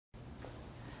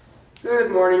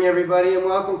Good morning, everybody, and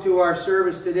welcome to our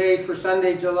service today for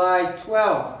Sunday, July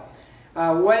 12th.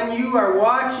 When you are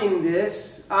watching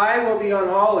this, I will be on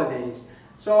holidays,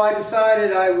 so I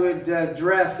decided I would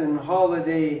dress in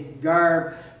holiday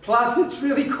garb. Plus, it's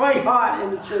really quite hot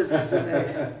in the church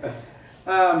today.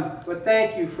 But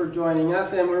thank you for joining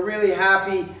us, and we're really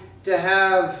happy to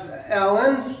have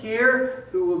Ellen here,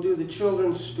 who will do the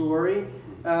children's story.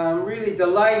 I'm really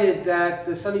delighted that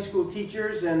the Sunday school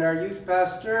teachers and our youth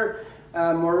pastor,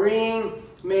 Maureen,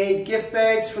 made gift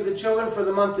bags for the children for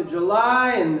the month of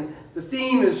July, and the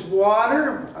theme is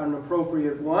water, an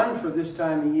appropriate one for this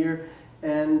time of year,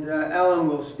 and Ellen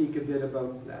will speak a bit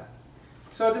about that.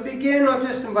 So to begin, I'll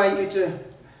just invite you to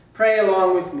pray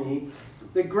along with me.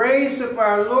 The grace of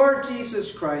our Lord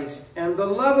Jesus Christ and the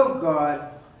love of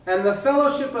God and the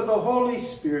fellowship of the Holy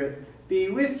Spirit be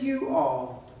with you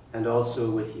all. And also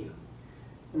with you.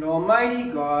 And Almighty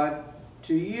God,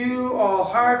 to you all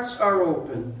hearts are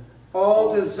open,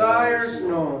 all desires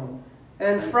known,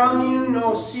 and from you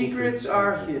no secrets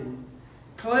are hidden.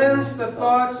 Cleanse the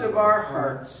thoughts of our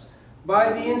hearts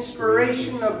by the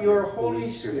inspiration of your Holy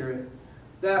Spirit,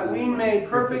 that we may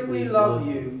perfectly love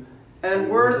you and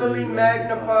worthily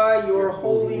magnify your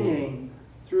holy name,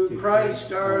 through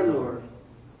Christ our Lord.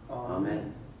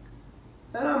 Amen.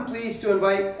 And I'm pleased to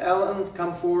invite Ellen to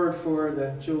come forward for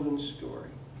the children's story.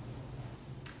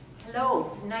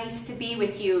 Hello, nice to be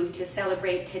with you to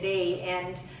celebrate today,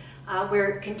 and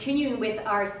we're continuing with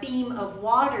our theme of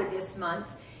water this month.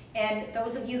 And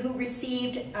those of you who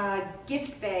received a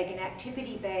gift bag, an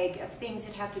activity bag of things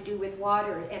that have to do with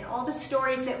water, and all the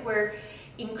stories that we're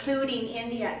including in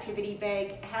the activity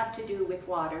bag have to do with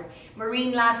water.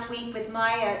 Maureen last week with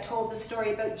Maya told the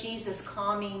story about Jesus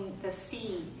calming the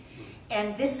sea.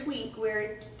 And this week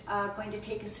we're going to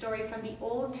take a story from the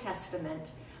Old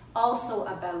Testament, also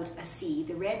about a sea,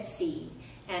 the Red Sea,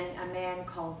 and a man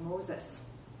called Moses.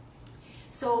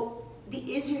 So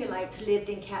the Israelites lived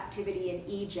in captivity in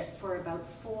Egypt for about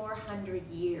 400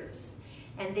 years.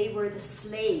 And they were the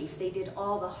slaves. They did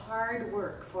all the hard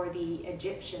work for the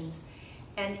Egyptians.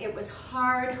 And it was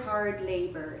hard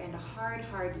labor and a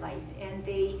hard life. And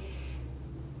they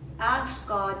asked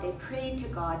God, they prayed to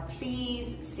God,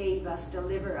 please save us,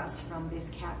 deliver us from this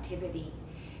captivity.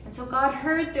 And so God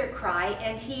heard their cry,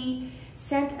 and he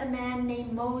sent a man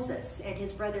named Moses and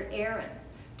his brother Aaron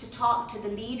to talk to the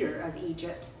leader of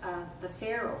Egypt, the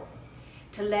Pharaoh,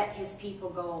 to let his people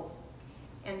go.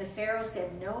 And the Pharaoh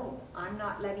said, no, I'm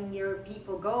not letting your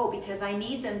people go because I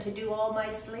need them to do all my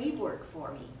slave work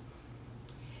for me.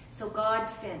 So God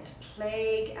sent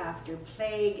plague after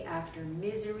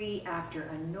misery, after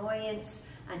annoyance,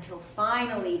 until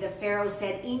finally the Pharaoh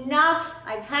said, enough,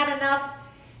 I've had enough.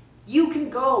 You can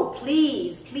go,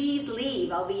 please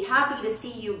leave. I'll be happy to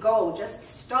see you go.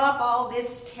 Just stop all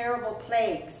this terrible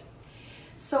plagues.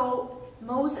 So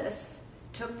Moses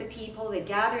took the people, they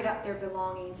gathered up their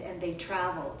belongings, and they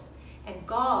traveled. And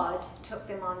God took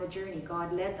them on the journey.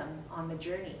 God led them on the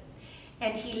journey.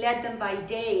 And he led them by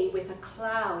day with a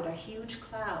cloud, a huge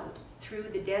cloud, through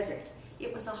the desert.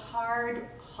 It was a hard,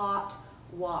 hot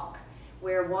walk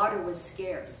where water was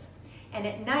scarce. And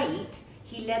at night,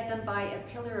 he led them by a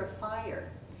pillar of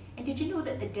fire. And did you know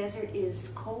that the desert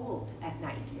is cold at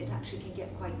night? It actually can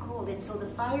get quite cold. And so the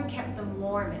fire kept them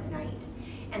warm at night.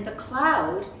 And the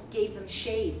cloud gave them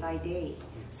shade by day.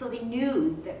 So they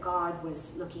knew that God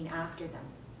was looking after them.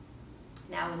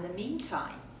 Now, in the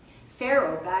meantime,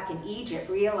 Pharaoh back in Egypt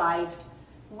realized,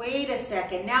 wait a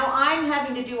second, now I'm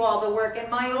having to do all the work and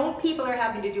my own people are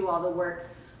having to do all the work.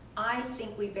 I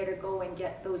think we better go and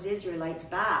get those Israelites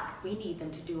back. We need them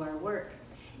to do our work.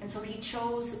 And so he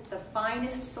chose the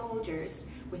finest soldiers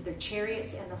with their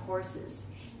chariots and the horses,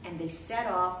 and they set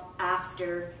off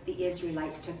after the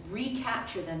Israelites to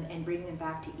recapture them and bring them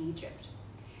back to Egypt.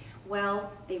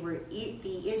 Well, the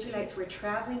Israelites were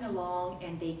traveling along,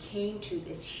 and they came to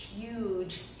this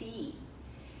huge sea.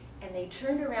 And they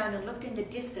turned around and looked in the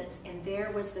distance, and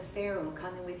there was the Pharaoh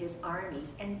coming with his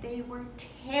armies, and they were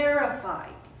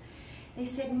terrified. They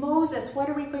said, Moses, what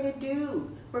are we going to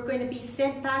do? We're going to be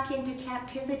sent back into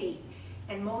captivity.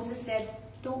 And Moses said,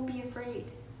 don't be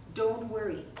afraid. Don't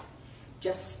worry.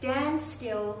 Just stand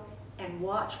still and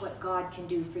watch what God can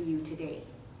do for you today.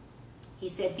 He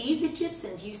said, these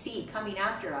Egyptians you see coming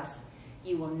after us,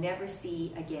 you will never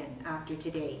see again after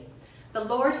today. The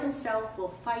Lord himself will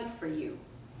fight for you.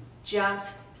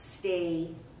 Just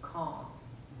stay calm.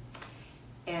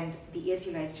 And the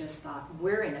Israelites just thought,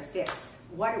 we're in a fix.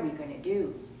 What are we going to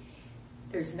do?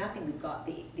 There's nothing. We've got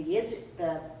the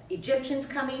Egyptians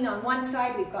coming on one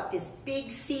side. We've got this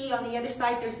big sea on the other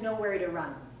side. There's nowhere to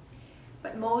run.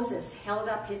 But Moses held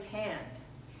up his hand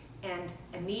And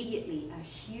immediately a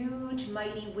huge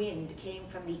mighty wind came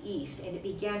from the east, and it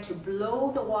began to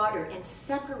blow the water and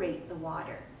separate the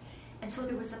water. And so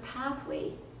there was a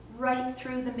pathway right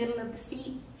through the middle of the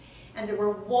sea. And there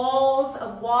were walls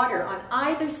of water on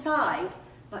either side,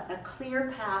 but a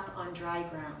clear path on dry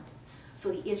ground.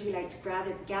 So the Israelites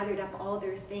gathered up all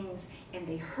their things, and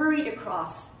they hurried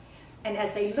across. And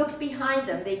as they looked behind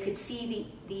them, they could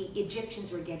see the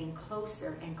Egyptians were getting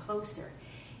closer and closer.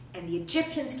 And the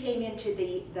Egyptians came into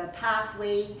the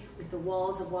pathway with the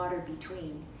walls of water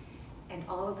between. And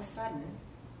all of a sudden,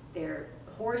 their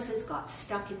horses got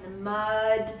stuck in the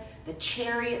mud, the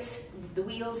chariots, the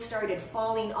wheels started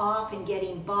falling off and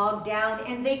getting bogged down,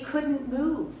 and they couldn't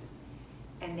move.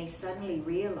 And they suddenly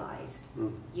realized,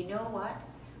 you know what?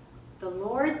 The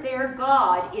Lord their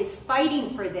God is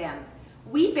fighting for them.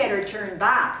 We better turn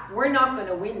back. We're not going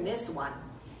to win this one.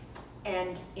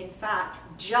 And in fact,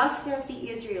 just as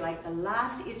the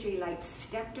last Israelite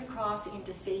stepped across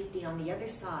into safety on the other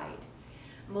side,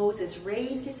 Moses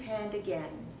raised his hand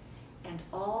again, and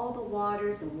all the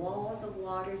waters, the walls of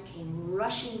waters, came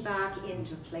rushing back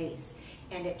into place,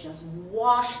 and it just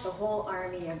washed the whole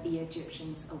army of the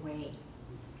Egyptians away.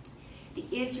 The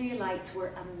Israelites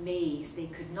were amazed. They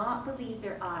could not believe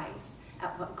their eyes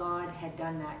at what God had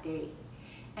done that day.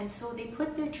 And so they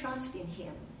put their trust in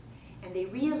him, and they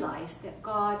realized that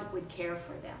God would care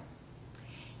for them.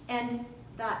 And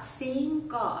that same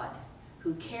God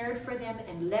who cared for them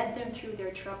and led them through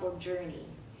their troubled journey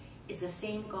is the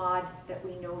same God that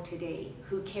we know today,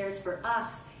 who cares for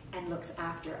us and looks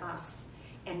after us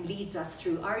and leads us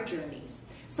through our journeys.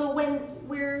 So when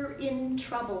we're in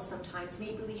trouble sometimes,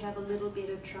 maybe we have a little bit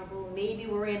of trouble, maybe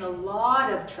we're in a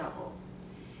lot of trouble,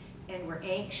 and we're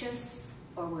anxious,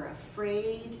 or we're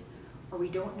afraid, or we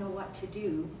don't know what to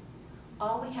do,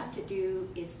 all we have to do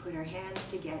is put our hands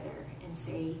together and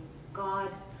say, God,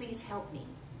 please help me.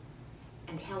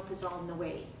 And help is on the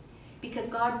way. Because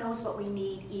God knows what we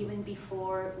need even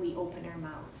before we open our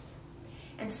mouths.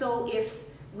 And so if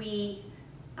we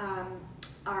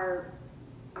are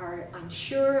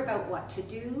unsure about what to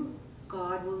do,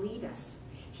 God will lead us.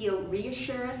 He'll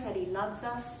reassure us that he loves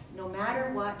us no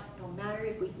matter what, no matter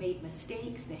if we've made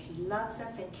mistakes, that he loves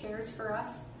us and cares for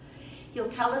us. He'll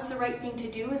tell us the right thing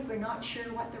to do if we're not sure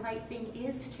what the right thing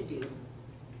is to do.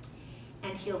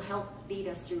 And he'll help lead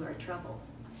us through our trouble.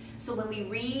 So when we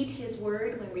read his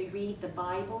word, when we read the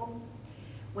Bible,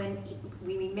 when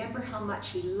we remember how much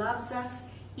he loves us,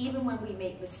 even when we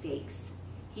make mistakes,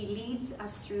 he leads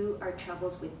us through our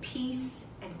troubles with peace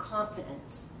and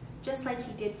confidence, just like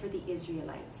he did for the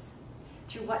Israelites,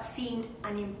 through what seemed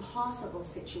an impossible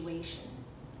situation.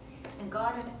 And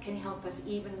God can help us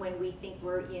even when we think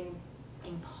we're in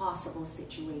impossible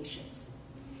situations.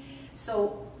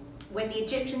 So when the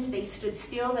Egyptians, they stood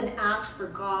still and asked for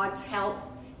God's help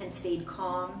and stayed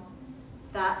calm,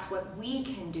 that's what we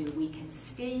can do. We can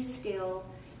stay still,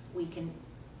 we can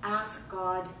ask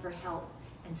God for help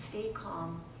and stay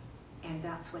calm, and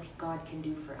that's what God can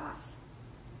do for us.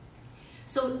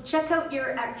 So check out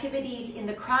your activities in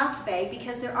the craft bag,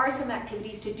 because there are some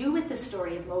activities to do with the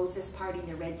story of Moses parting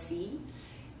the Red Sea.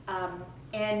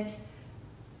 And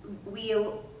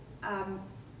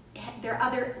there are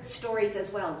other stories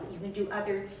as well. So you can do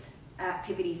other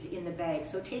activities in the bag.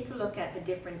 So take a look at the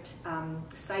different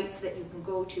sites that you can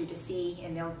go to see,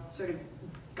 and they'll sort of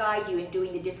guide you in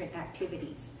doing the different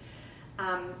activities.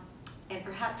 And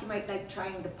perhaps you might like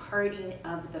trying the parting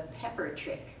of the pepper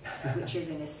trick, which you're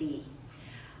going to see,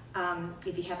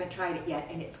 if you haven't tried it yet,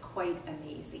 and it's quite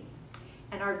amazing.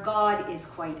 And our God is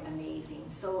quite amazing.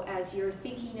 So as you're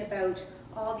thinking about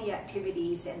all the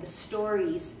activities and the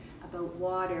stories about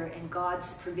water and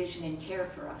God's provision and care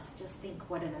for us, just think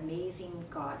what an amazing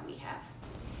God we have.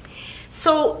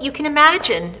 So you can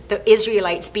imagine the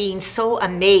Israelites being so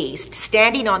amazed,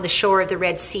 standing on the shore of the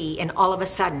Red Sea and all of a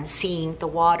sudden seeing the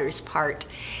waters part.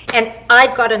 And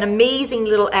I've got an amazing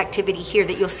little activity here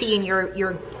that you'll see in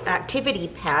your activity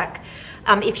pack.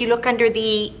 If you look under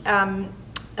the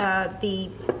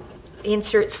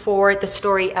inserts for the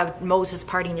story of Moses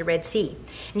parting the Red Sea.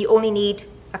 And you only need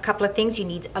a couple of things. You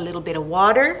need a little bit of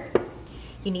water,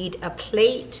 you need a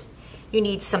plate, you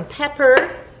need some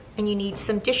pepper, and you need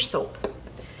some dish soap.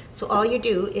 So all you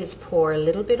do is pour a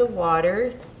little bit of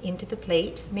water into the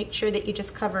plate. Make sure that you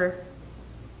just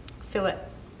fill it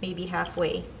maybe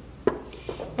halfway.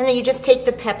 And then you just take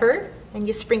the pepper and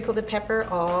you sprinkle the pepper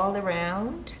all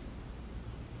around.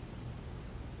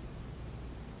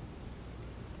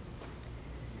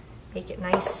 Make it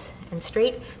nice and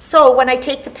straight. So when I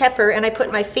take the pepper and I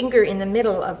put my finger in the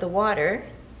middle of the water,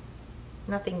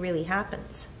 nothing really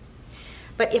happens.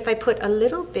 But if I put a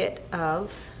little bit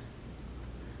of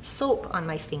soap on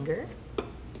my finger,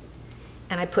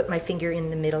 and I put my finger in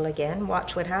the middle again.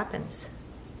 Watch what happens.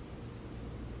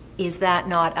 Is that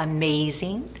not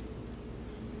amazing?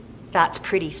 That's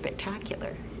pretty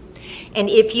spectacular. And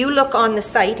if you look on the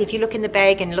site, if you look in the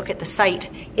bag and look at the site,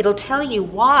 it'll tell you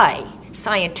why,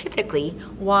 scientifically,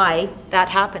 why that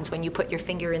happens when you put your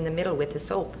finger in the middle with the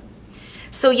soap.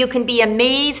 So you can be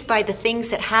amazed by the things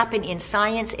that happen in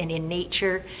science and in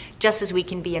nature, just as we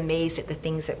can be amazed at the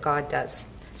things that God does.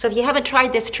 So if you haven't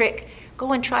tried this trick,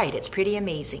 go and try it. It's pretty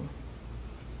amazing.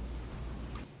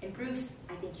 And Bruce,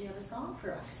 I think you have a song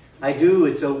for us. I do.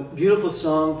 It's a beautiful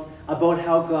song about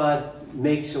how God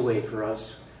makes a way for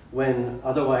us when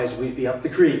otherwise we'd be up the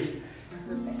creek.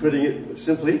 Perfect. Putting it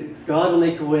simply, God will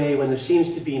make a way when there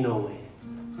seems to be no way.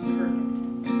 Perfect.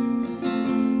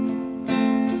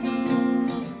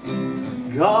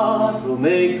 God will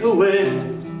make a way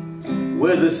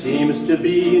where there seems to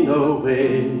be no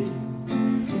way.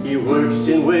 He works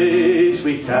in ways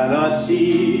we cannot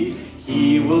see.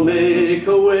 He will make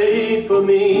a way for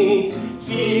me.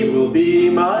 He will be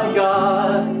my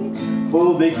God.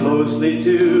 Hold me closely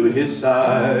to His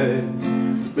side.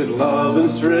 With love and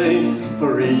strength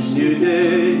for each new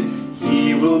day,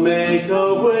 He will make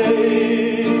a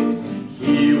way.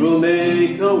 He will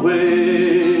make a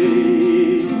way.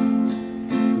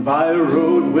 By a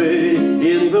roadway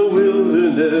in the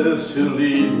wilderness to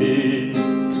lead me,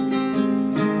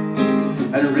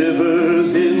 and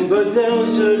rivers in the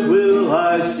desert will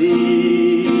I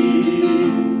see.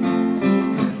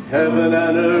 Heaven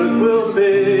and earth will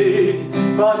fade,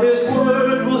 but His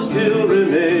word will still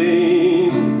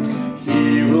remain.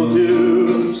 He will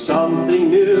do something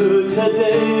new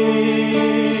today.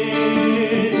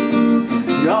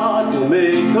 God will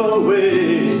make a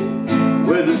way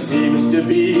where there seems to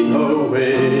be no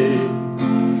way.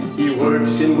 He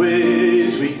works in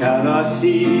ways we cannot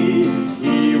see.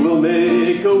 He will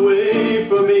make a way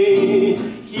for me.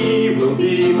 He will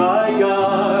be my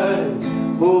God.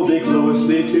 Hold me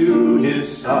closely to His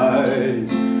side.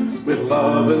 With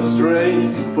love and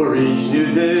strength for each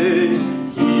new day,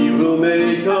 He will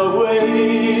make a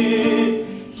way.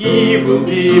 He will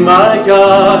be my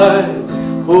God.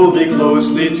 Hold me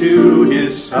closely to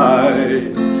His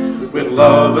side. With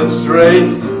love and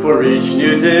strength for each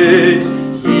new day,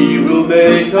 He will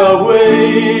make a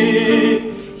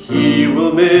way. He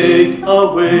will make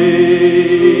a way.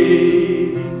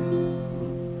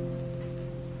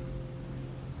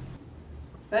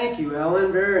 Thank you,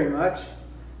 Ellen, very much.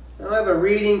 Now I have a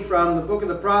reading from the book of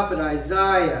the prophet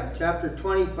Isaiah, chapter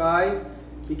 25,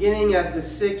 beginning at the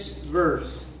 6th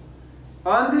verse.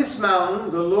 On this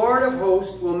mountain the Lord of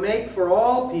hosts will make for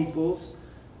all peoples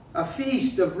a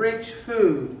feast of rich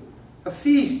food, a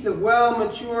feast of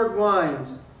well-matured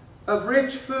wines, of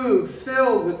rich food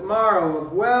filled with marrow,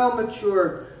 of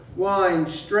well-matured wine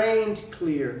strained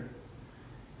clear.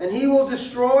 And He will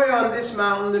destroy on this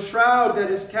mountain the shroud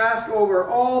that is cast over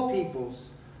all peoples,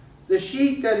 the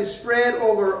sheet that is spread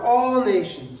over all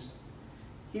nations.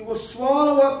 He will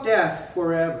swallow up death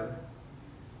forever.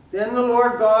 Then the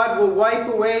Lord God will wipe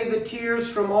away the tears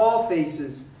from all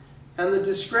faces, and the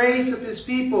disgrace of His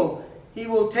people He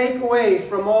will take away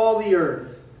from all the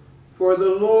earth, for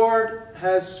the Lord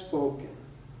has spoken.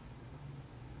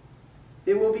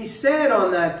 It will be said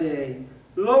on that day,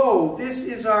 Lo, this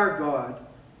is our God.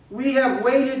 We have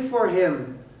waited for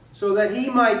Him, so that He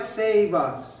might save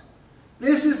us.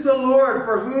 This is the Lord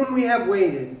for whom we have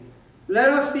waited. Let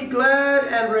us be glad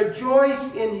and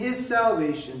rejoice in His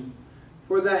salvation,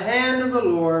 for the hand of the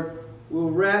Lord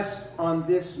will rest on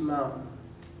this mountain.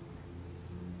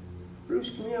 Bruce,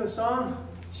 can we have a song?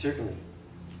 Certainly.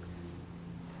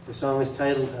 The song is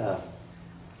titled,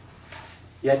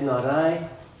 Yet Not I,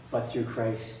 but Through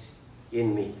Christ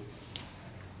in Me.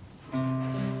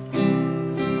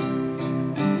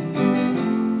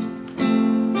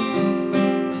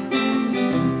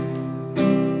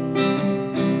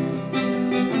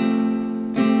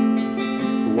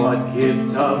 What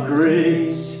gift of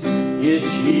grace is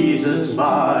Jesus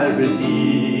my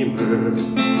Redeemer?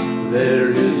 There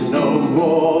is no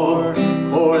more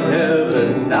for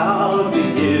heaven now to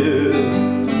give.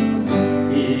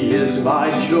 He is my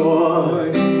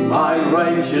joy, my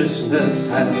righteousness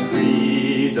and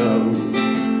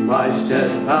freedom, my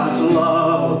steadfast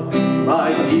love,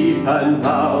 my deep and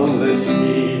boundless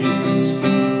peace.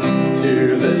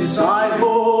 To this I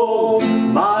hold,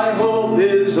 my hope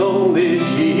is only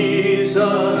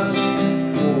Jesus,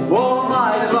 for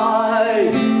my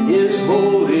life is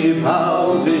wholly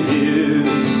bound to His.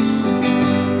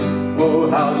 Oh,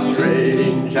 how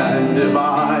strange and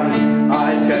divine,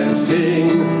 I can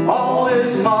sing, all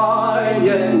is mine,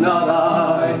 yet not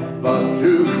I, but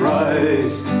through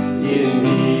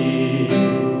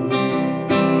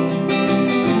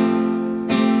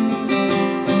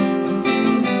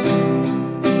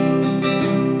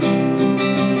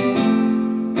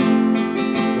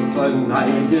The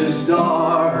night is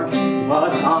dark,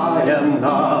 but I am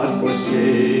not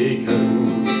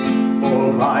forsaken.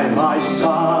 For by my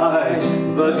side,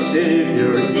 the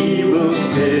Savior, He will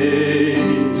stay.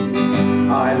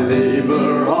 I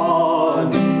labor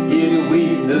on in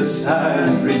weakness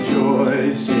and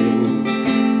rejoicing,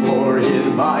 for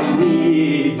in my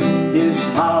need His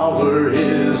power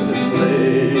is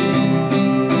displayed.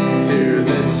 To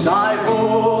this I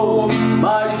hold,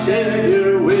 my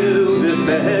Savior will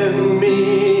defend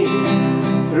me.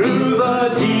 Through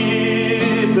the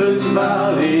deepest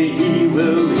valley He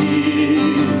will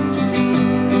lead.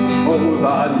 Oh,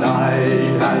 the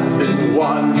night has been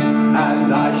won,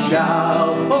 and I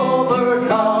shall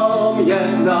overcome,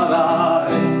 yet not I,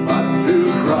 but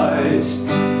through Christ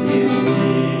in me.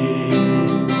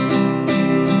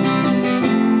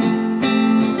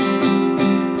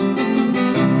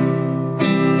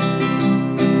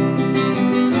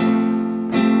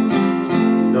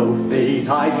 No fate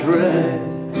I dread,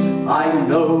 I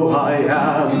know I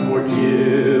am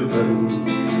forgiven.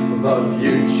 The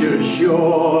future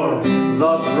sure,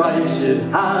 the price it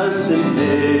has been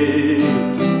paid.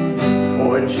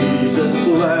 For Jesus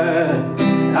bled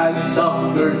and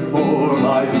suffered for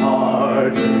my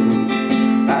pardon,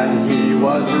 and He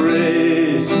was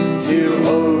raised to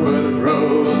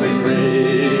overthrow the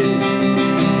grave.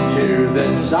 To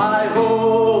this I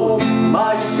hold,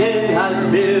 my sin has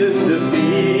been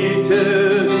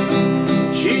defeated.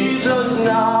 Jesus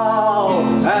now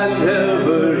and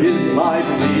ever is my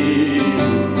plea.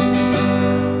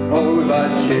 Oh, the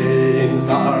chains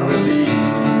are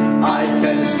released, I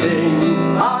can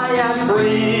sing, I am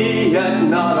free, yet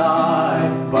not I,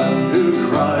 but through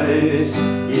Christ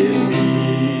in me.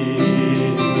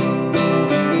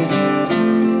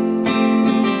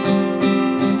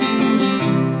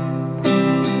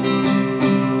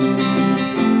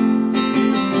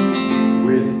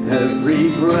 With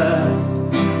every breath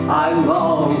I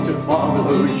long to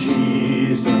follow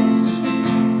Jesus,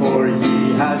 for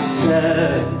He has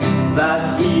said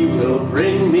that He will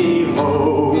bring me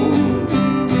home.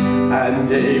 And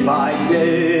day by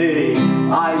day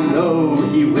I know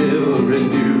He will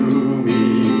renew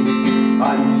me,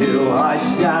 until I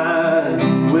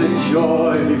stand with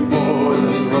joy before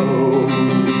the throne.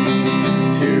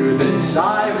 To this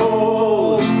I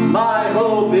hold, my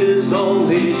hope is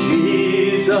only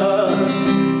Jesus.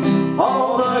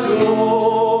 All the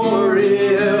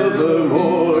glory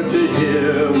evermore to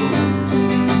Him.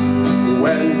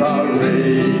 When the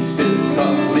race is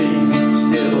complete,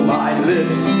 still my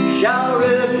lips shall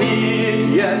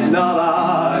repeat, yet not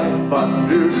I, but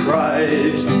through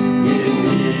Christ in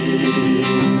me.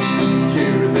 To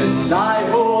this I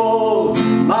hold,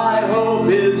 my hope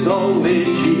is only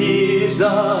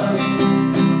Jesus.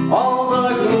 All the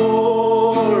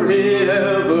glory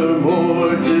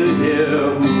evermore to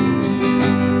Him.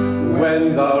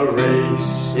 When the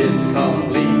race is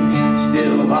complete,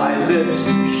 still my lips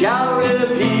shall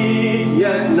repeat,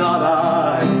 yet not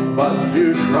I, but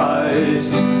through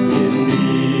Christ in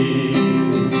me.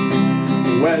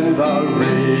 When the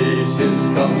race is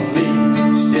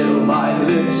complete, still my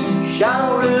lips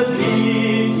shall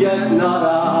repeat, yet not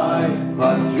I,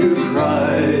 but through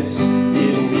Christ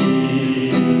in me.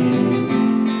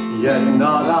 Yet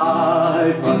not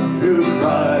I, but through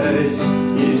Christ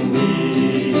in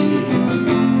me.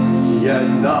 Yet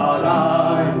not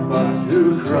I, but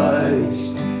through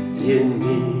Christ in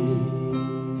me.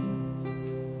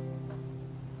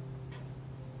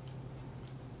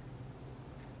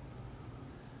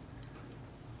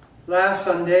 Last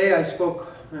Sunday I spoke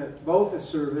at both the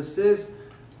services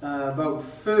about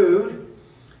food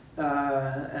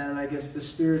and I guess the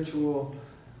spiritual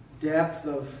depth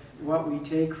of what we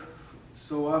take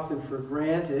so often for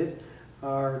granted,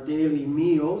 our daily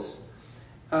meals.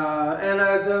 And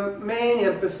the main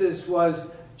emphasis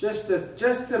was just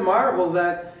to marvel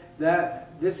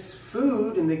that this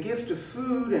food and the gift of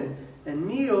food and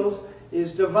meals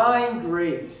is divine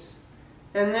grace.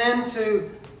 And then to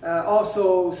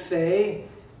also say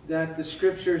that the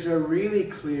scriptures are really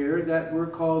clear that we're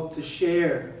called to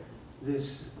share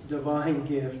this divine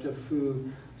gift of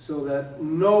food so that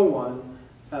no one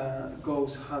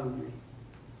goes hungry.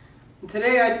 And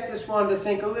today I just wanted to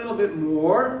think a little bit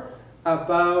more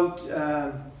about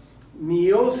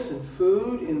meals and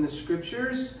food in the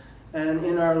scriptures and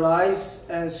in our lives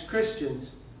as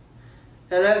Christians.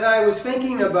 And as I was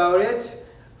thinking about it,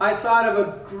 I thought of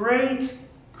a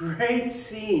great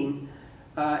scene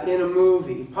in a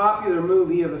movie, popular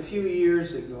movie of a few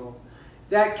years ago,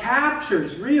 that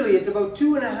captures, really, it's about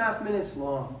 2.5 minutes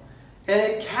long, and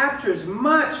it captures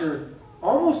much or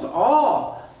almost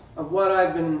all of what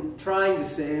I've been trying to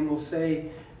say and will say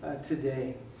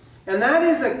today. And that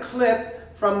is a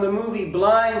clip from the movie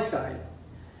Blindside.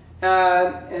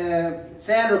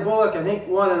 Sandra Bullock, I think,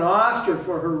 won an Oscar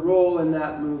for her role in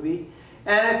that movie.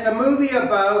 And it's a movie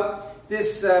about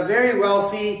this very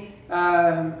wealthy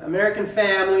American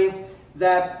family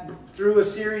that, through a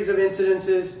series of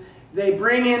incidences, they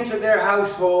bring into their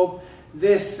household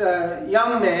this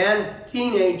young man,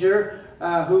 teenager,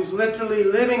 who's literally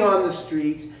living on the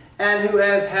streets and who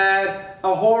has had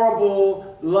a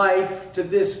horrible life to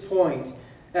this point,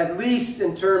 at least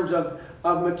in terms of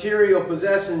material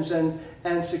possessions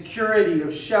and security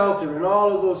of shelter and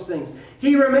all of those things.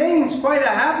 He remains quite a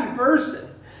happy person,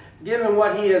 given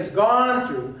what he has gone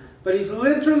through, but he's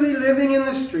literally living in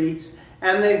the streets,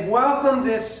 and they've welcomed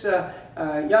this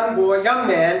young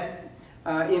man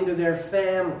into their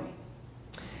family.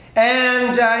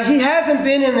 And he hasn't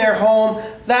been in their home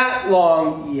that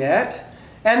long yet,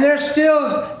 and they're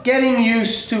still getting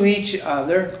used to each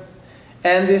other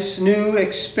and this new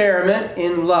experiment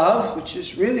in love, which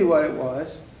is really what it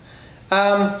was.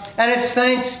 And it's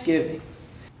Thanksgiving.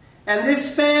 And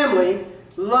this family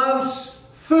loves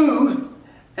food,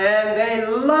 and they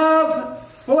love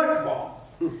football.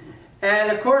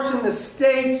 And of course in the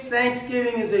States,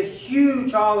 Thanksgiving is a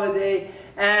huge holiday,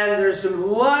 and there's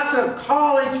lots of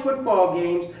college football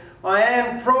games,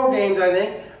 and pro games, I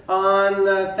think, on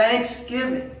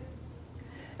Thanksgiving.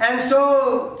 And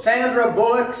so Sandra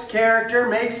Bullock's character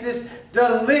makes this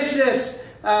delicious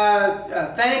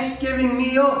Thanksgiving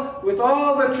meal with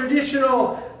all the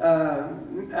traditional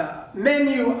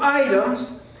menu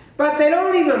items, but they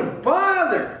don't even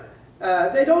bother.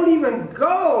 They don't even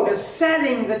go to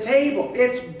setting the table.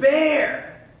 It's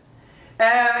bare.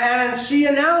 And she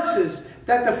announces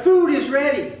that the food is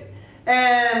ready.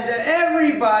 And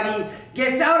everybody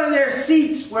gets out of their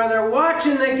seats where they're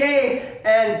watching the game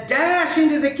and dash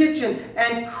into the kitchen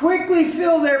and quickly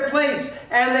fill their plates.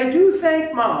 And they do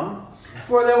thank Mom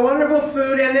for their wonderful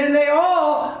food, and then they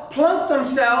all plunk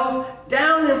themselves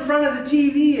down in front of the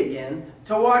TV again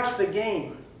to watch the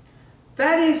game.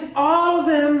 That is all of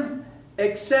them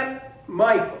except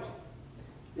Michael.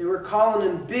 They were calling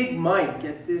him Big Mike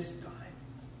at this time.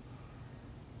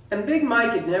 And Big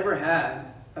Mike had never had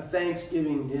a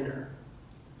Thanksgiving dinner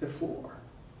before.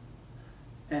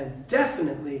 And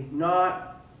definitely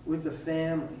not with the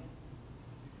family.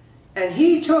 And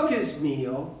he took his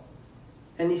meal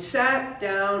and he sat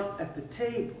down at the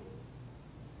table.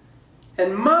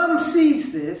 And Mom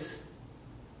sees this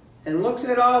and looks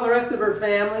at all the rest of her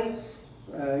family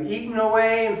eating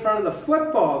away in front of the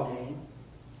football game.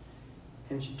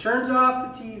 And she turns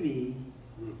off the TV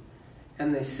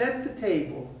and they set the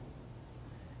table.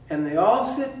 And they all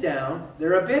sit down.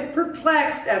 They're a bit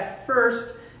perplexed at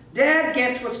first. Dad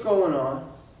gets what's going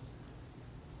on.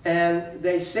 And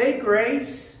they say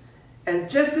grace. And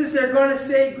just as they're going to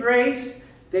say grace,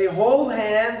 they hold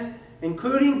hands,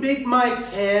 including Big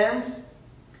Mike's hands.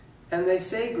 And they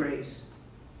say grace.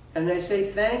 And they say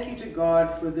thank you to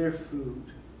God for their food.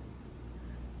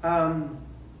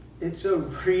 It's a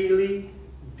really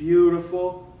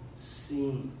beautiful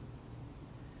scene.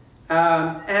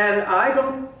 And I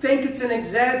don't think it's an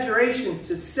exaggeration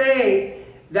to say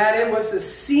that it was a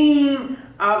scene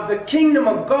of the kingdom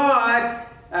of God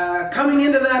coming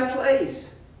into that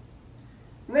place.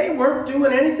 And they weren't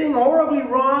doing anything horribly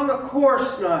wrong, of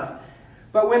course not.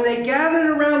 But when they gathered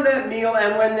around that meal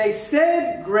and when they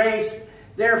said grace,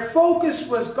 their focus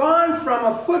was gone from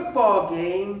a football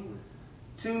game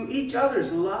to each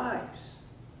other's lives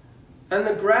and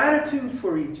the gratitude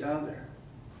for each other.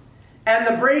 And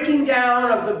the breaking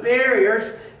down of the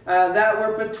barriers that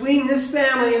were between this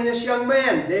family and this young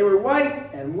man. They were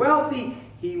white and wealthy.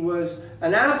 He was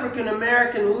an African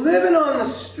American living on the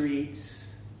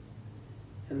streets.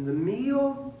 And the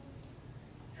meal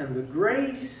and the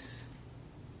grace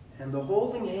and the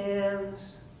holding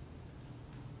hands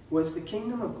was the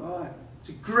kingdom of God. It's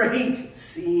a great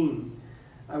scene.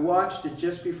 I watched it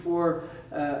just before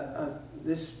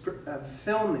this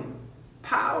filming.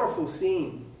 Powerful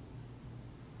scene.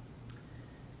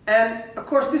 And, of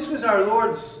course, this was our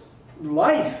Lord's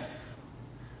life,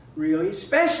 really,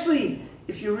 especially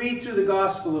if you read through the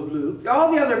Gospel of Luke.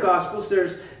 All the other Gospels,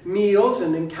 there's meals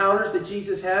and encounters that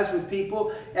Jesus has with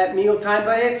people at mealtime,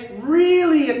 but it's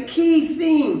really a key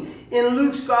theme in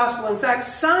Luke's Gospel. In fact,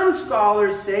 some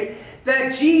scholars say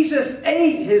that Jesus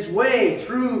ate his way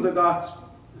through the Gospel.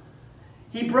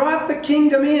 He brought the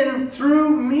kingdom in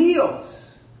through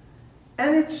meals.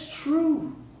 And it's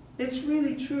true. It's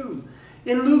really true.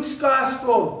 In Luke's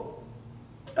Gospel,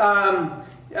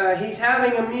 he's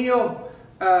having a meal.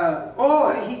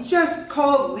 He just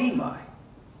called Levi.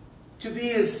 to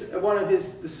be one of his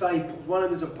disciples, one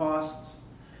of his apostles.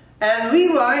 And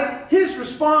Levi, his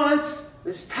response,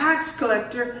 this tax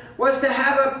collector, was to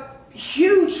have a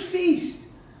huge feast.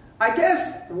 I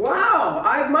guess, wow,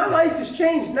 my life has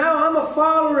changed. Now I'm a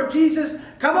follower of Jesus.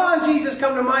 Come on, Jesus,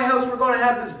 come to my house. We're going to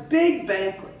have this big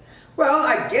banquet. Well,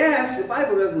 I guess the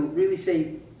Bible doesn't really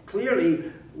say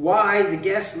clearly why the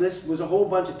guest list was a whole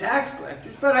bunch of tax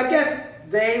collectors, but I guess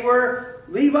they were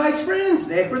Levi's friends.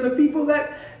 They were the people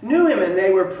that knew him, and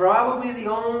they were probably the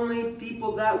only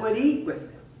people that would eat with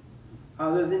him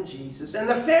other than Jesus. And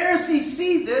the Pharisees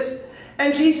see this,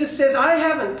 and Jesus says, I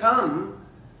haven't come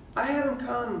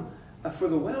for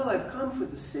the well, I've come for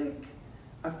the sick.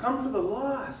 I've come for the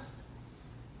lost.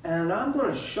 And I'm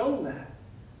going to show that.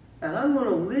 And I'm going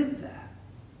to live that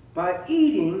by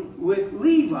eating with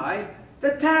Levi,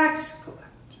 the tax collector.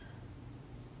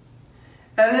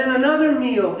 And then another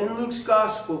meal in Luke's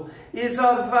Gospel is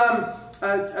of,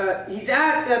 he's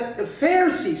at the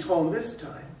Pharisees' home this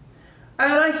time.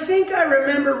 And I think I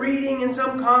remember reading in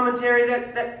some commentary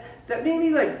that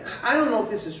maybe, like, I don't know if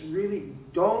this is really,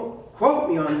 don't quote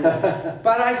me on this,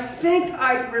 but I think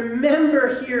I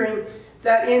remember hearing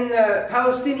that in the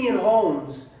Palestinian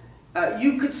homes,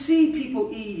 you could see people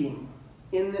eating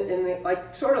in the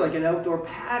like sort of like an outdoor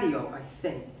patio, I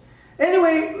think.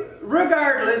 Anyway,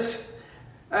 regardless,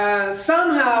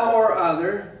 somehow or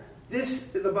other,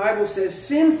 the Bible says,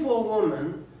 sinful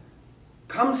woman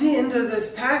comes into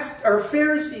this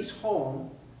Pharisee's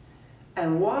home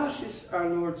and washes our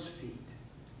Lord's feet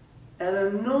and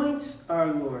anoints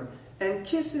our Lord and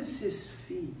kisses his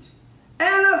feet.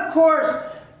 And of course,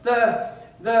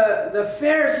 the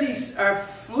Pharisees are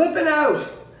flipping out.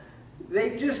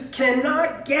 They just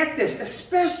cannot get this,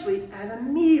 especially at a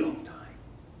meal time.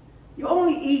 You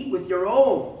only eat with your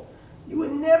own. You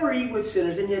would never eat with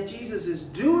sinners, and yet Jesus is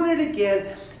doing it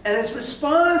again. And his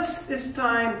response this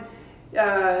time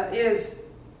is,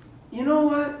 you know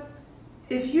what?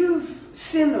 If you've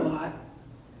sinned a lot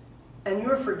and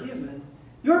you're forgiven,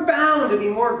 you're bound to be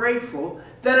more grateful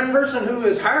than a person who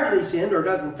has hardly sinned or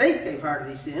doesn't think they've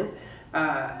hardly sinned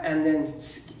and then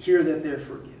hear that they're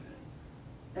forgiven.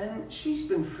 And she's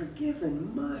been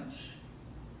forgiven much.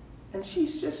 And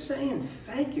she's just saying,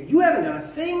 thank you. You haven't done a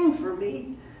thing for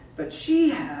me, but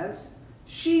she has.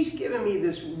 She's given me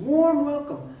this warm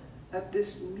welcome at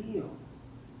this meal.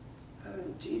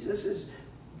 Jesus is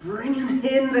bringing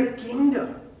in the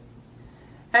kingdom.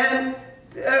 And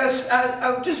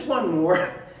just one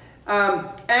more.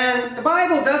 And the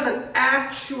Bible doesn't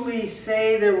actually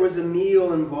say there was a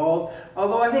meal involved,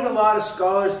 although I think a lot of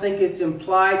scholars think it's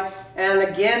implied. And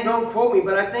again, don't quote me,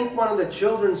 but I think one of the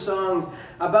children's songs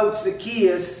about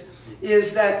Zacchaeus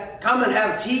is that, come and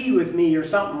have tea with me, or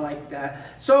something like that.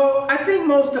 So I think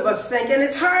most of us think, and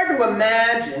it's hard to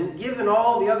imagine, given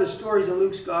all the other stories in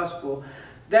Luke's Gospel,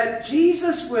 that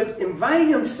Jesus would invite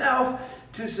himself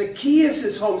to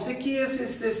Zacchaeus' home. Zacchaeus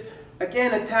is this,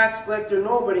 again, a tax collector.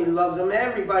 Nobody loves him.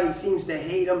 Everybody seems to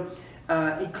hate him.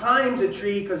 He climbs a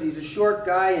tree because he's a short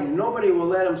guy and nobody will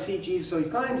let him see Jesus. So he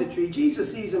climbs a tree.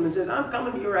 Jesus sees him and says, I'm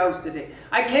coming to your house today.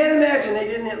 I can't imagine they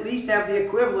didn't at least have the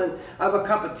equivalent of a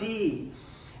cup of tea.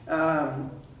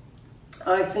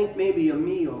 I think maybe a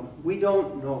meal. We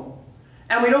don't know.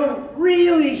 And we don't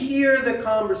really hear the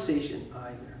conversation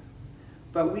either.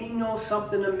 But we know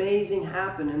something amazing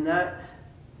happened in that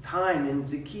time in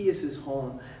Zacchaeus'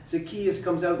 home. Zacchaeus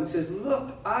comes out and says,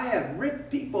 look, I have ripped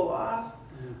people off.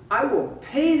 I will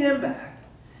pay them back.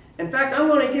 In fact, I'm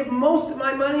going to give most of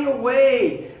my money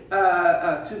away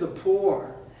to the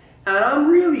poor. And I'm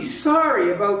really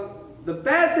sorry about the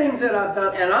bad things that I've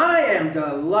done. And I am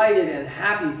delighted and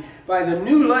happy by the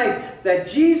new life that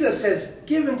Jesus has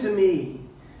given to me.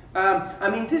 I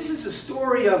mean, this is a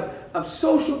story of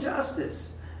social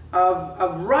justice,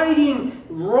 of righting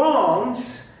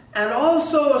wrongs, and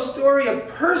also a story of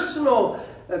personal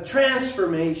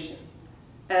transformation.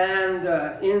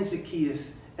 And in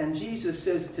Zacchaeus, and Jesus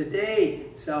says, today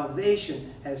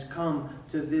salvation has come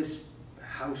to this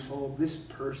household, this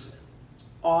person. It's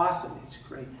awesome, it's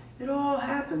great. It all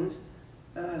happens,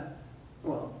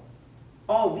 well,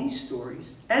 all these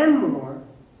stories and more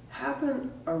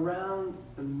happen around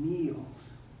the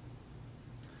meals.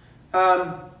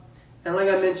 And like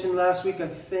I mentioned last week, I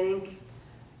think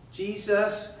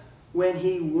Jesus, when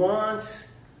he wants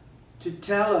to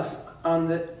tell us on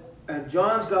the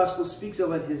John's Gospel speaks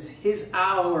of it, his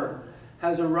hour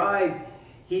has arrived.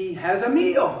 He has a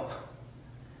meal.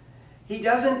 He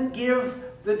doesn't give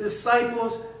the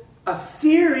disciples a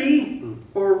theory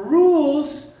or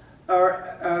rules or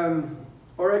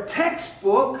a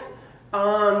textbook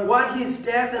on what his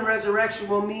death and resurrection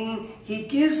will mean, he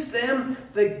gives them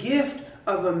the gift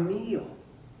of a meal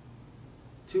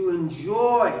to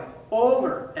enjoy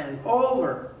over and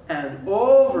over and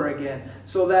over again,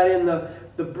 so that in the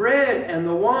bread and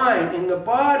the wine, in the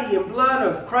body and blood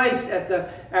of Christ at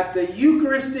the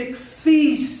Eucharistic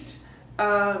feast,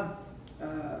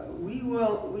 we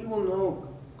will know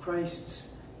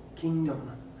Christ's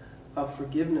kingdom of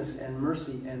forgiveness and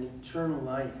mercy and eternal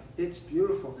life. It's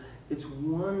beautiful. It's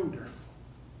wonderful.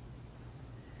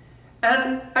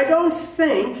 And I don't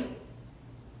think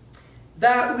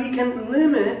that we can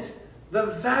limit the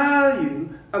value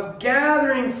of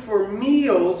gathering for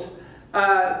meals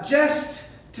just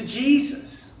to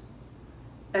Jesus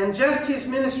and just his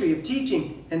ministry of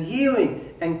teaching and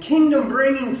healing and kingdom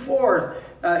bringing forth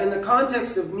in the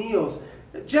context of meals,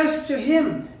 just to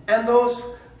him and those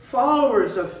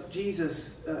followers of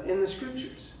Jesus in the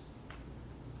scriptures.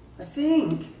 I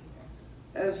think,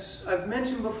 as I've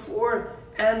mentioned before,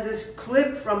 and this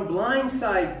clip from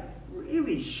Blindside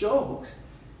really shows,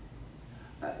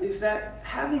 is that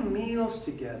having meals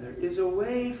together is a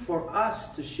way for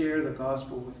us to share the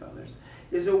gospel with others,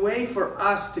 is a way for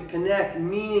us to connect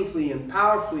meaningfully and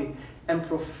powerfully and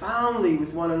profoundly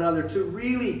with one another, to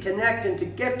really connect and to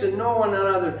get to know one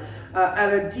another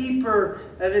at a deeper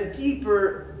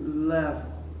level.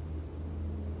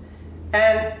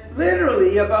 And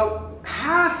literally about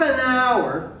half an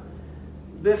hour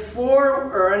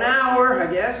before, or an hour,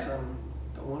 I guess, I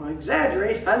don't want to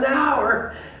exaggerate, an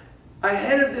hour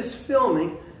ahead of this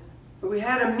filming, we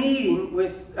had a meeting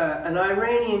with an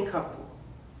Iranian couple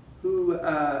who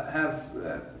have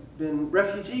been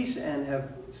refugees and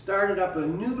have started up a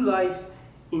new life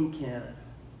in Canada.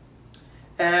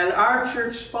 And our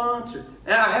church sponsored,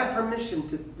 and I have permission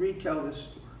to retell this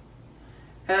story,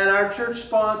 and our church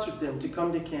sponsored them to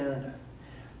come to Canada.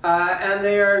 And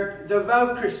they are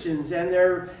devout Christians, and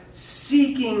they're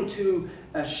seeking to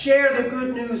share the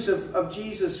good news of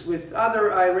Jesus with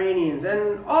other Iranians,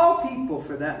 and all people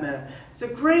for that matter. It's a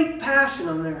great passion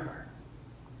on their heart.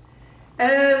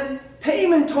 And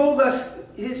Payman told us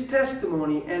his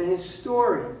testimony and his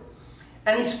story.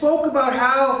 And he spoke about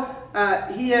how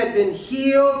he had been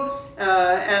healed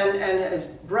and his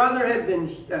brother had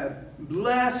been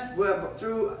blessed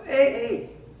through AA.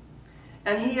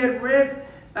 And he had read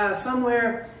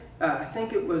somewhere, I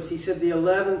think it was, he said, the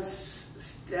 11th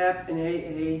step in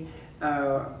AA,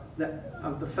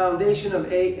 of the foundation of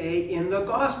AA in the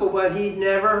gospel, but he'd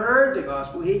never heard the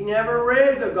gospel. He'd never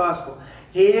read the gospel.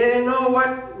 He didn't know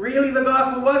what really the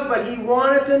gospel was, but he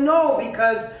wanted to know,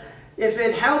 because if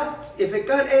it helped, if it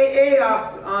got AA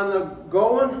off on the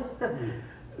going,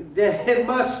 then it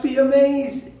must be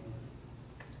amazing.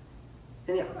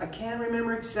 And I can't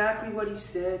remember exactly what he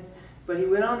said, but he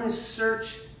went on this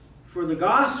search for the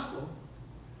gospel,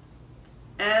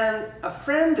 and a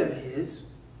friend of his,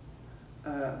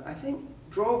 I think,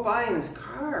 drove by in his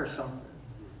car or something,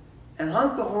 and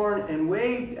honked the horn and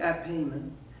waved at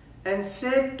Payman and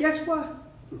said, guess what?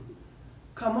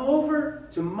 Come over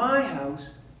to my house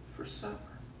for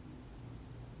supper.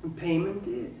 And Payman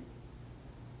did.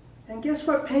 And guess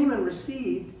what Payman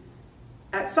received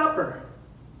at supper?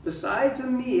 Besides a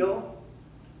meal,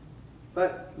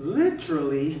 but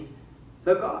literally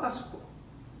the gospel.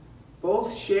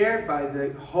 Both shared by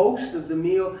the host of the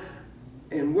meal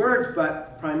in words,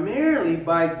 but primarily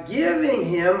by giving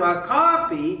him a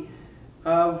copy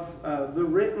of the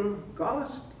written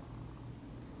gospel.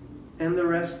 And the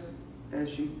rest,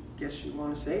 as you guess you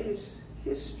want to say, is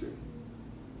history.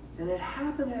 And it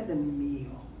happened at a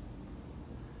meal.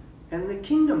 And the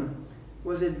kingdom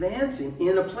was advancing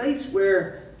in a place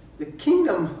where the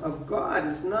kingdom of God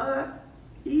is not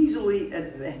easily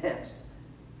advanced.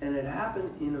 And it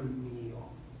happened in a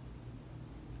meal.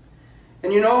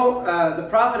 And you know, the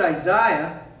prophet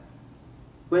Isaiah,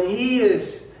 when he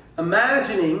is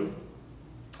imagining,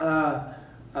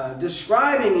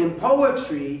 describing in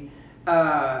poetry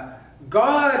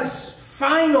God's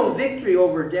final victory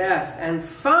over death and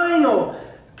final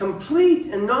complete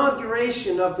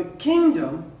inauguration of the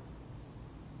kingdom,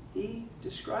 he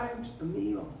describes a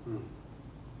meal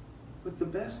with the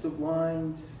best of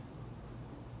wines,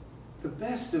 the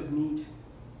best of meat,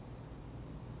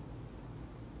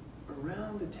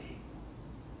 around the table.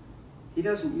 He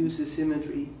doesn't use this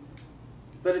imagery,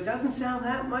 but it doesn't sound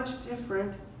that much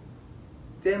different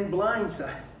than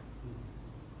Blindside,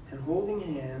 and holding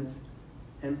hands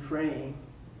and praying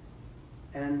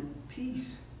and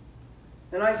peace.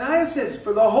 And Isaiah says,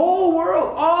 for the whole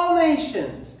world, all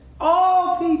nations,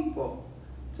 all people,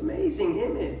 it's an amazing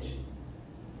image,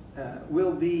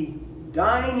 will be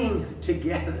dining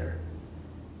together.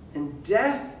 And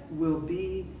death will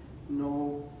be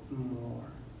no more.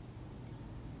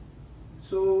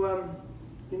 So,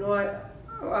 you know,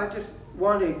 I just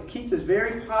want to keep this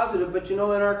very positive, but you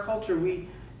know, in our culture,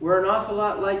 we're an awful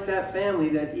lot like that family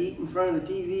that eat in front of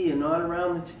the TV and not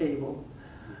around the table,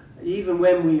 even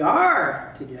when we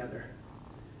are together.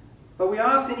 But we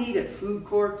often eat at food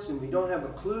courts, and we don't have a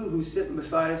clue who's sitting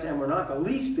beside us, and we're not the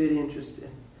least bit interested.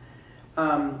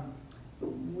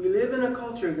 We live in a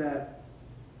culture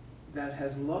that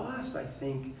has lost, I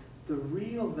think, the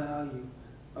real value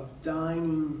of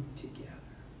dining together.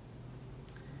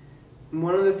 And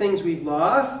one of the things we've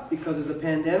lost because of the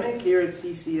pandemic here at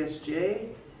CCSJ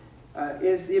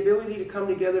is the ability to come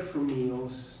together for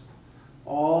meals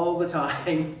all the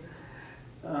time.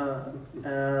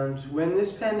 And when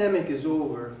this pandemic is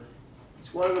over,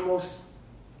 it's one of the most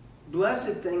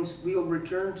blessed things we'll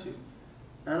return to.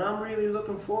 And I'm really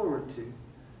looking forward to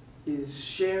is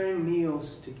sharing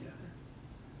meals together.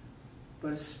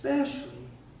 But especially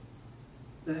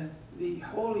the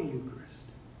Holy Eucharist,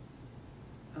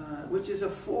 which is a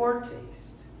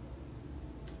foretaste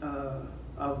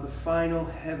of the final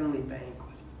heavenly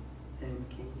banquet and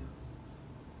kingdom.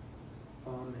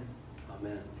 Amen.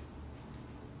 Amen.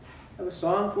 Have a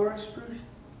song for us, Bruce?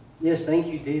 Yes, thank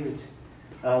you, David.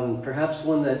 Perhaps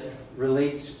one that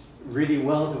relates really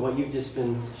well to what you've just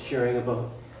been sharing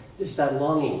about, just that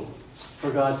longing for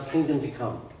God's kingdom to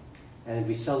come. And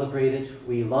we celebrate it,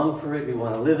 we long for it, we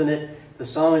want to live in it. The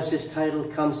song is just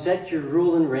titled, "Come Set Your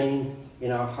Rule and Reign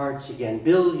in Our Hearts Again.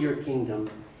 Build your kingdom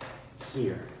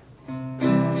here."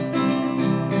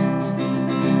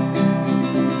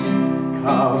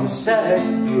 Come set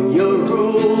your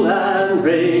rule and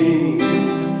reign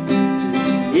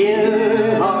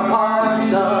in our hearts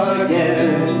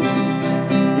again.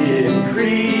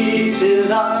 Increase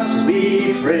in us,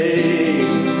 we pray.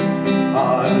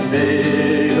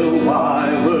 Unveil why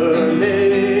we're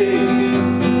made.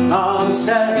 Come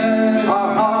set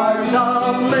our hearts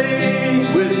ablaze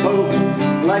with hope,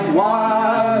 like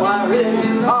wildfire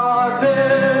in our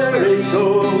very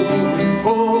souls.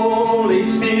 Holy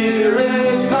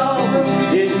Spirit, come,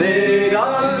 invade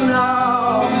us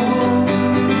now.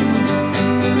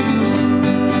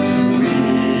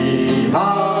 We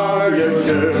are your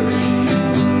church.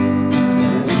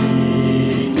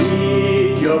 We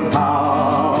need your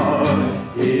power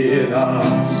in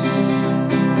us.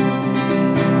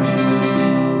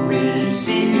 We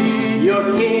seek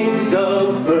your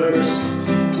kingdom first.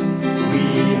 We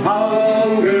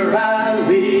hunger and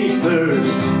we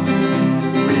thirst.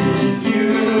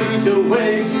 Refuse to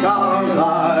waste our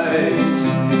lives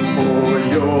for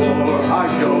our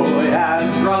joy and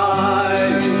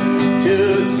prize. To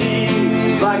see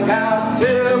the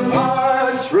captive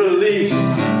hearts released,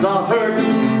 the hurt,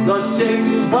 the sick,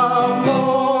 the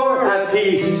poor at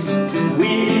peace.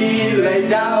 We lay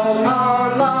down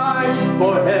our lives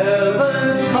for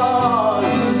heaven's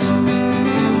cause.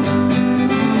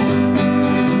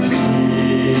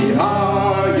 We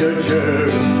are your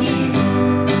church.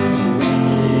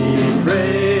 We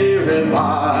pray,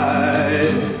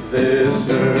 revive this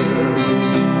earth.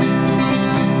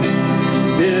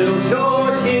 Build your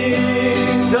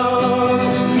kingdom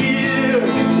here,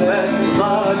 let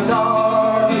the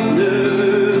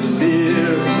darkness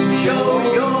fear. Show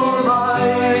your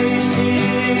mighty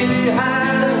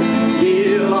hand,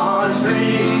 heal our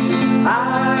streets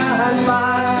and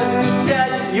land.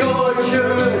 Set your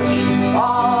church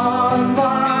on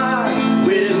fire,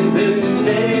 win this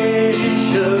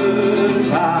nation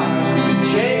back.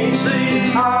 Change the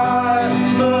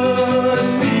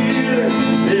atmosphere,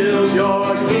 build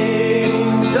your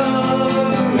kingdom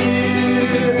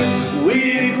here, we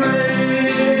pray.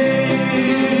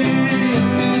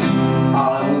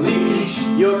 Unleash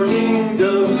your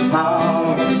kingdom's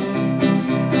power,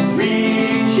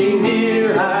 reaching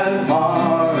near and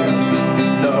far.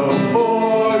 No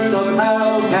force of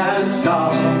hell can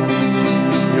stop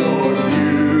your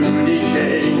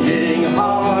beauty-changing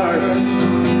hearts.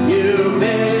 You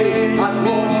make us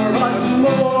more, much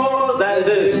more than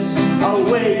this.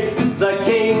 Awake the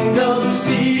kingdom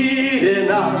seed in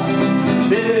us.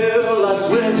 Fill us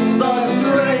with the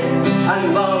strength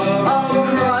and love of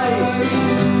Christ.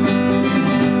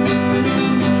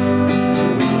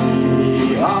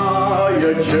 We are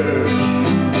your church.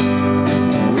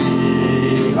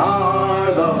 We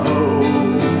are the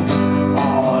hope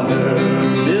on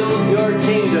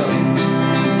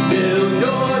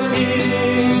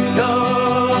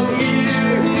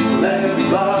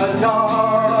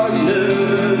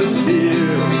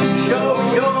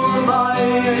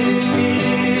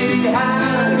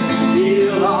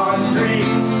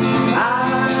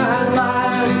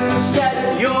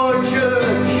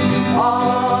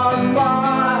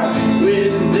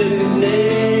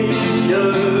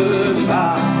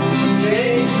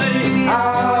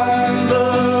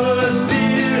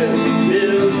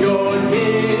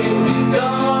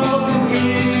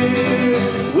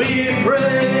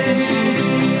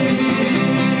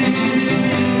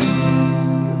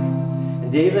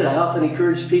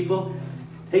encourage people,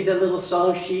 take that little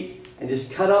song sheet and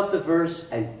just cut out the verse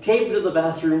and tape it to the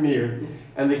bathroom mirror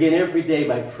and begin every day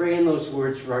by praying those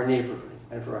words for our neighborhood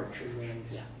and for our church.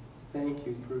 Nice. Yeah. Thank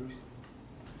you, Bruce.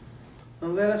 Now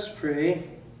let us pray.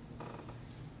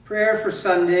 Prayer for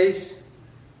Sundays.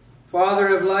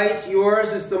 Father of light,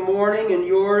 yours is the morning and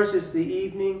yours is the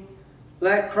evening.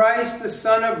 Let Christ, the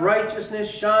Son of righteousness,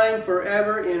 shine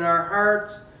forever in our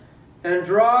hearts and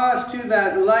draw us to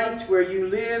that light where you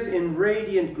live in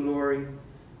radiant glory.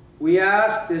 We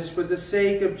ask this for the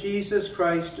sake of Jesus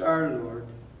Christ our Lord.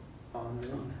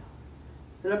 Amen.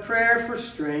 And a prayer for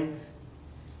strength.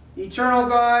 Eternal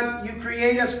God, you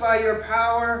create us by your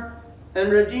power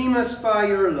and redeem us by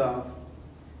your love.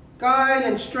 Guide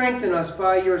and strengthen us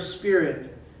by your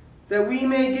Spirit, that we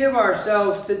may give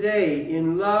ourselves today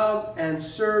in love and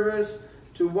service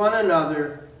to one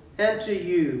another and to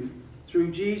you, through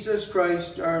Jesus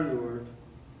Christ our Lord.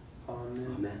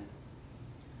 Amen. Amen.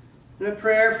 And a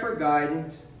prayer for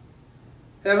guidance.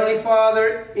 Heavenly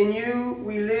Father, in you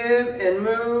we live and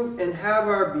move and have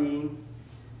our being.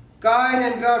 Guide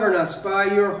and govern us by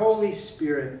your Holy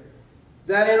Spirit,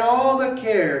 that in all the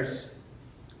cares,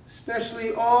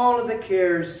 especially all of the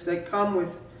cares that come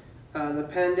with the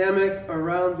pandemic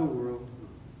around the world,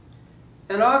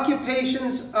 and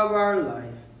occupations of our life,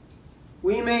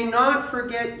 we may not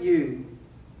forget you,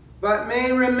 but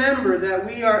may remember that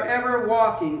we are ever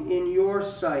walking in your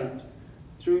sight,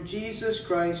 through Jesus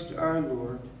Christ our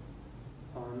Lord.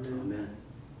 Amen. Amen.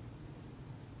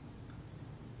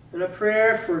 And a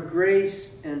prayer for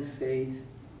grace and faith.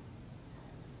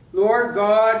 Lord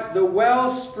God, the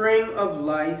wellspring of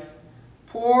life,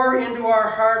 pour into our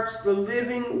hearts the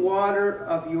living water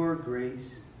of your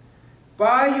grace.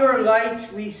 By your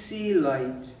light we see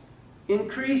light.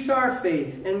 Increase our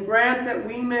faith and grant that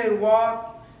we may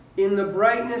walk in the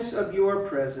brightness of your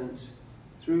presence.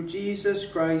 Through Jesus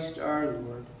Christ our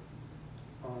Lord.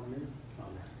 Amen.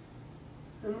 Amen.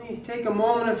 And we take a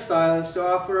moment of silence to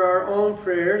offer our own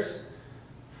prayers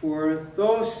for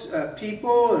those people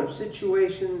or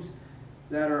situations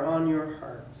that are on your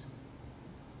hearts.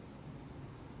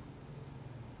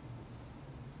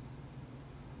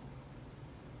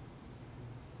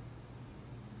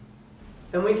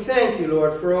 And we thank you,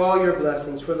 Lord, for all your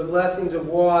blessings, for the blessings of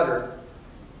water,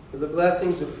 for the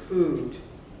blessings of food,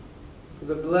 for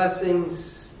the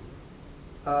blessings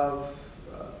of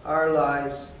our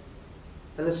lives,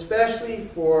 and especially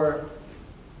for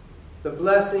the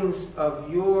blessings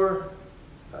of your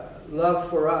love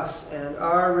for us and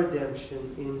our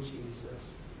redemption in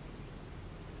Jesus.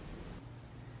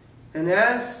 And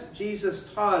as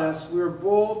Jesus taught us, we're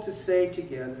bold to say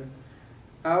together,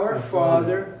 Our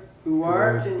Father, who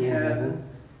art in heaven,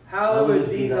 hallowed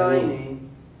be thy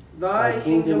name. Thy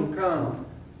kingdom come.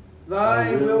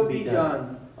 Thy will be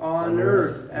done, on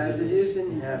earth as it is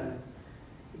in heaven.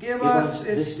 Give us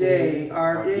this day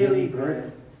our daily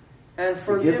bread, and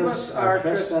forgive us our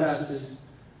trespasses,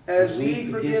 as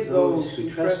we forgive those who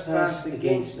trespass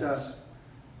against us.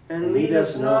 And lead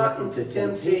us not into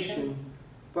temptation,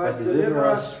 but deliver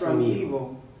us from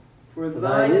evil. For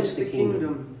thine is the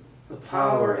kingdom, the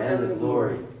power, and the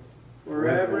glory,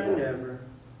 forever and ever.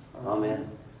 Amen.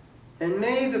 And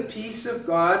may the peace of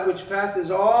God, which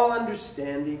passeth all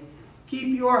understanding,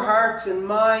 keep your hearts and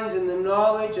minds in the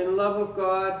knowledge and love of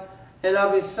God and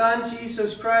of his Son,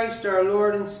 Jesus Christ, our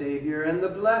Lord and Savior, and the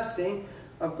blessing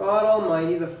of God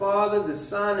Almighty, the Father, the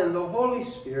Son, and the Holy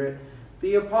Spirit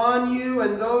be upon you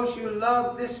and those you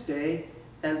love this day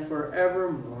and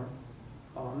forevermore.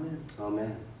 Amen.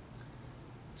 Amen.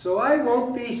 So I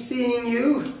won't be seeing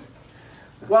you.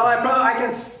 Well, I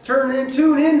can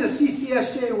tune in to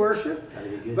CCSJ worship,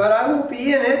 but I won't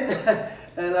be in it.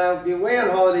 And I'll be away on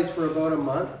holidays for about a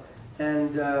month.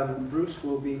 And Bruce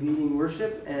will be leading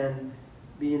worship and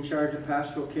be in charge of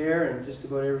pastoral care and just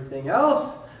about everything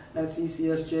else at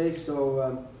CCSJ.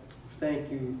 So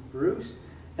thank you, Bruce.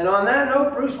 And on that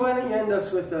note, Bruce, why don't you end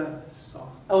us with a song?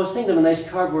 I was thinking of a nice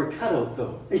cardboard cutout,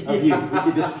 though, of you. We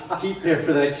could just keep there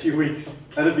for the next few weeks.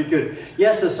 That'd be good.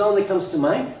 Yes, the song that comes to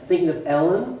mind, thinking of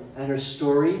Ellen and her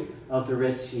story of the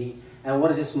Red Sea, and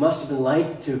what it just must have been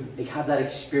like to have that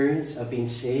experience of being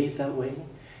saved that way.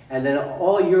 And then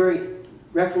all your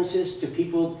references to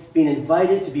people being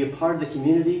invited to be a part of the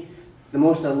community, the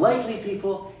most unlikely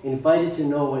people invited to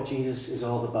know what Jesus is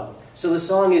all about. So the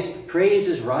song is, praise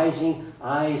is rising,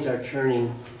 eyes are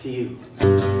turning to you.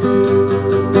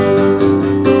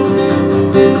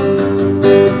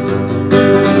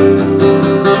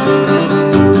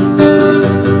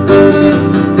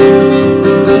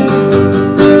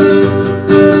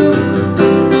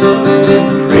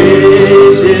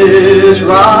 Praise is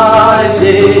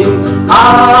rising,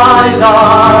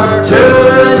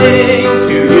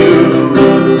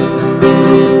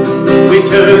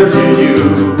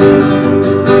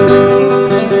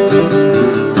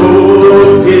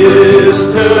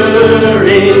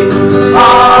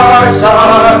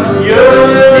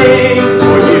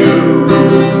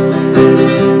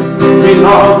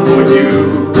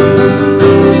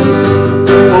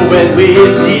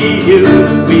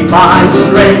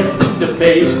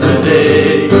 face the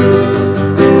day.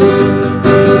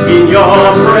 In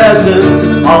your presence,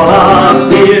 all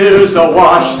our fears are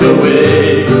washed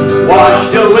away,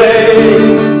 washed away.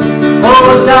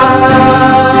 Hosanna,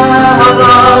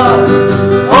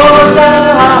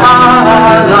 Hosanna.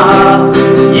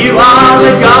 You are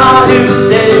the God who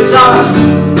saves us,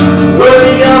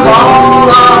 worthy of all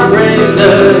our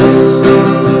praises.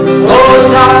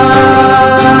 Hosanna,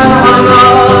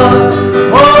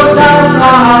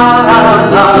 Hosanna.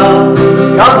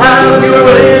 Come have your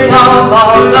way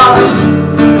among us.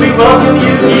 We welcome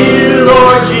you here,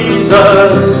 Lord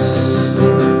Jesus.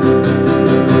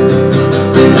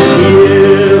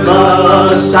 Hear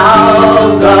the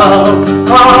sound of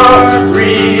hearts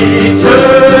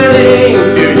returning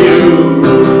to you.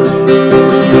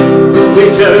 We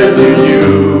turn to you.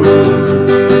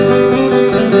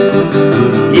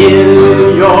 In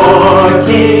your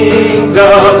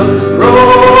kingdom,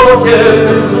 broken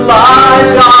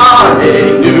lives are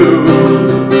made new.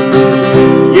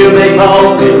 You make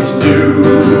all things new.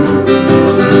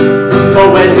 For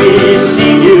when we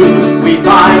see you, we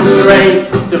find strength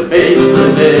to face the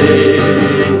day.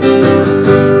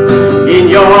 In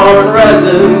your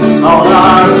presence, all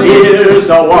our fears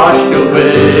are washed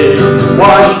away,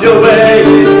 washed away.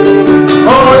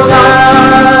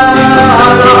 Hosanna,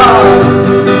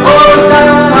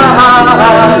 Hosanna.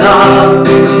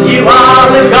 You are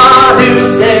the God who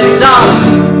saves us,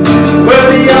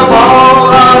 worthy of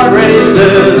all our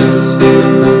praises.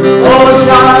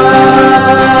 Hosanna,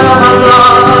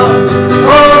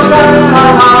 Hosanna.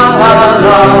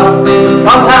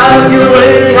 Come have your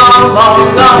way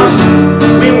among us.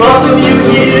 We welcome you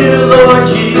here, Lord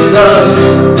Jesus.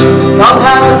 Come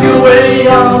have your way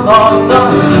among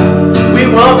us. We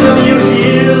welcome you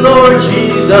here, Lord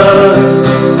Jesus.